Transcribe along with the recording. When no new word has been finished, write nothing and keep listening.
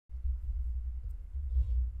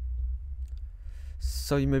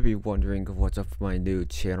So you may be wondering what's up with my new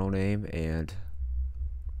channel name and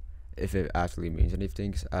if it actually means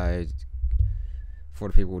anything. For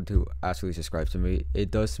the people who actually subscribe to me,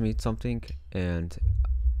 it does mean something, and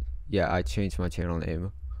yeah, I changed my channel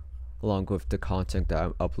name along with the content that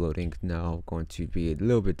I'm uploading now going to be a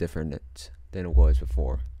little bit different than it was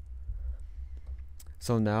before.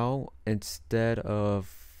 So now, instead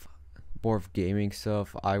of more of gaming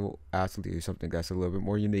stuff, I will actually do something that's a little bit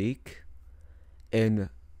more unique and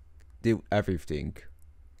do everything,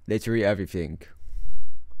 literally everything.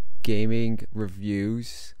 Gaming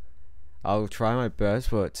reviews. I'll try my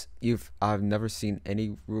best, but I've never seen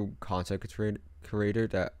any real content creator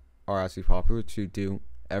that are actually popular to do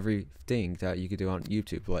everything that you could do on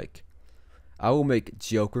YouTube. Like, I will make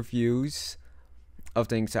joke reviews of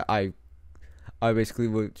things that I basically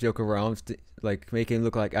would joke around, like making it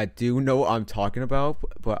look like I do know what I'm talking about,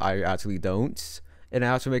 but I actually don't. And I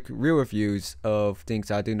also make real reviews of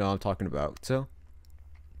things I do know I'm talking about. So,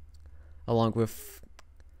 along with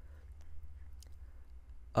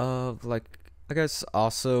like I guess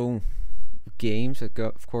also games, like,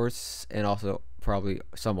 of course, and also probably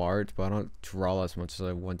some art, but I don't draw as much as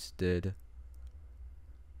I once did.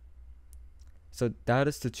 So that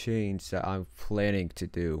is the change that I'm planning to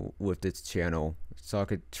do with this channel. So I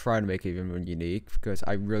could try to make it even more unique because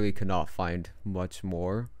I really cannot find much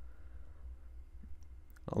more.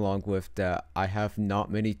 Along with that, I have not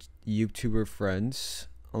many YouTuber friends.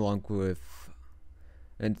 Along with,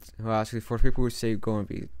 and well, actually, for people who say going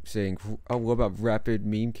to be saying, oh, what about Rapid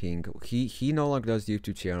Meme King? He no longer does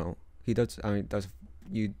YouTube channel. He does, I mean, does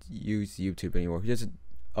you use YouTube anymore? He doesn't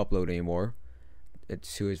upload anymore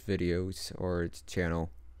to his videos or his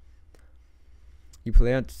channel. He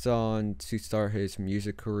plans on to start his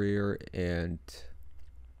music career, and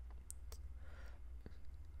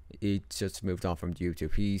he just moved on from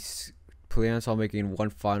YouTube. He's plans on making one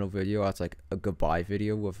final video as like a goodbye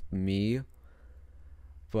video with me,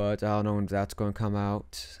 but I don't know when that's going to come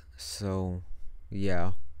out. So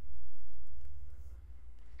yeah,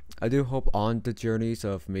 I do hope on the journeys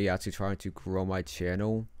of me actually trying to grow my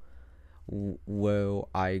channel will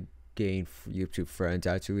I gain YouTube friends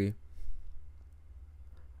actually.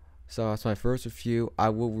 So that's my first review. I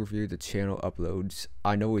will review the channel uploads.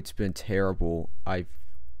 I know it's been terrible. I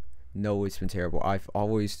know it's been terrible. I've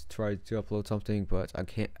always tried to upload something, but I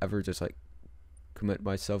can't ever just like commit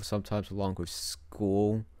myself sometimes, along with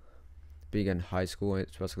school, being in high school, and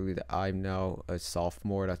especially that I'm now a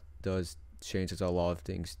sophomore. That does changes a lot of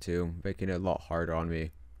things too, making it a lot harder on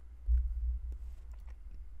me.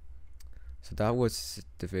 So that was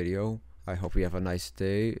the video. I hope you have a nice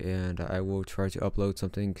day, and I will try to upload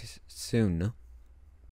something soon.